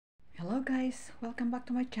Hello guys, welcome back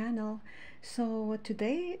to my channel. So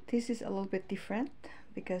today this is a little bit different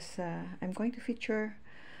because I'm going to feature,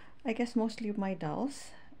 I guess, mostly of my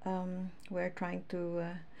dolls. We're trying to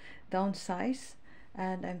downsize,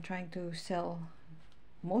 and I'm trying to sell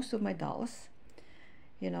most of my dolls.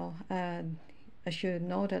 As you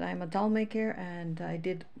know that I'm a doll maker, and I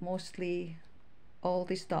did mostly all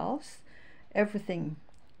these dolls, everything.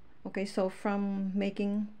 Okay, so from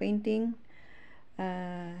making, painting,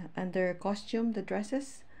 and their costume, the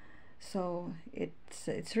dresses. So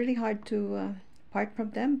it's really hard to part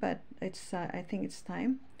from them, but it's I think it's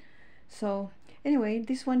time. So anyway,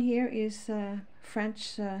 this one here is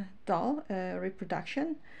French doll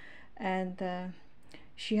reproduction, and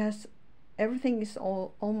she has everything is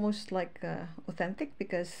almost like authentic,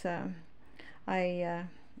 because I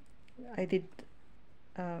did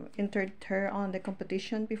entered her on the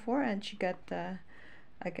competition before, and she got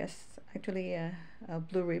I guess actually a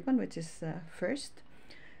blue ribbon, which is first.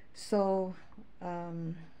 So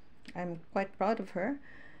I'm quite proud of her,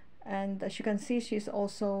 and as you can see, she's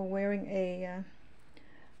also wearing a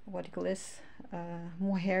what do you call this,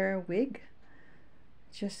 mohair wig.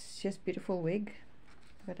 Just beautiful wig.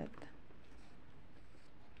 Look at that,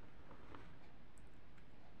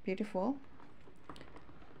 beautiful.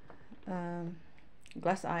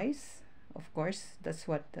 Glass eyes, of course, that's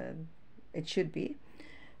what it should be.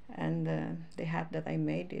 And the hat that I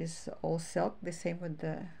made is all silk, the same with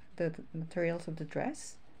the materials of the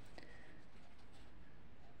dress.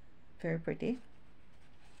 Very pretty.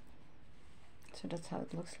 So that's how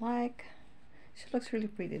it looks like. She looks really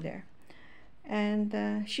pretty there.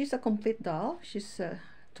 And she's a complete doll. She's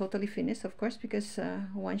totally finished, of course, because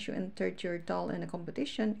once you entered your doll in a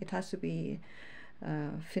competition, it has to be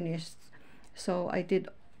finished. So I did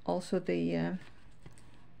also the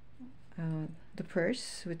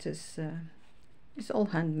purse, which is it's all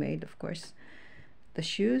handmade, of course. The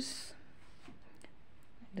shoes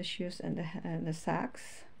and the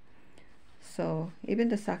sacks. So even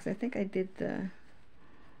the sacks, I think I did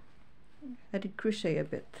crochet a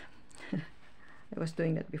bit. I was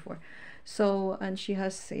doing that before. So, and she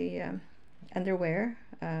has a underwear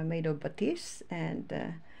made of batiste,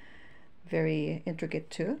 and very intricate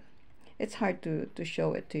too. It's hard to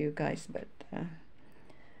show it to you guys, but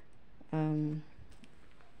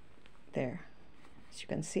there, as you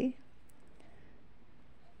can see,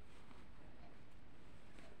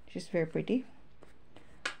 she's very pretty.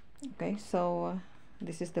 Okay, so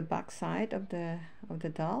this is the back side of the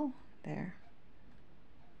doll there.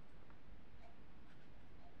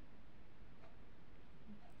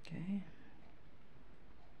 Okay,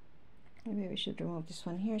 maybe we should remove this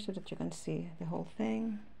one here so that you can see the whole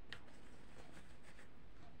thing.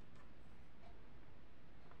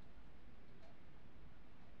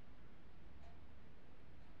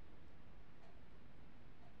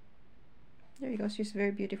 There you go. She's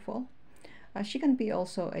very beautiful. She can be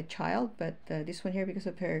also a child, but this one here, because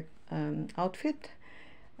of her outfit,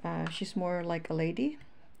 she's more like a lady,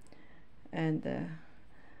 and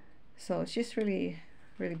so she's really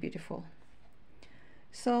beautiful.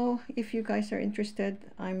 So if you guys are interested,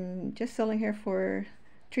 I'm just selling her for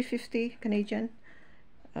 $350 Canadian.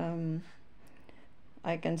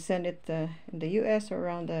 I can send it in the US or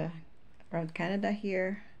around Canada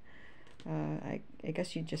here. I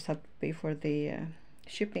guess you just have to pay for the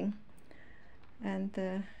shipping. And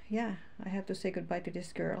yeah, I have to say goodbye to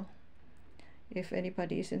this girl, if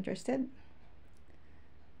anybody is interested.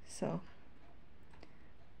 So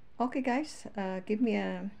okay guys, give me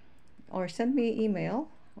or send me email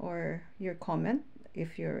or your comment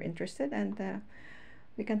if you're interested, and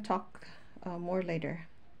we can talk more later.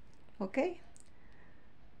 Okay,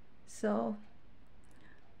 so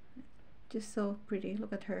just so pretty,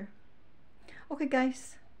 look at her. Okay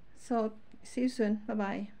guys, so see you soon. Bye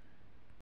bye.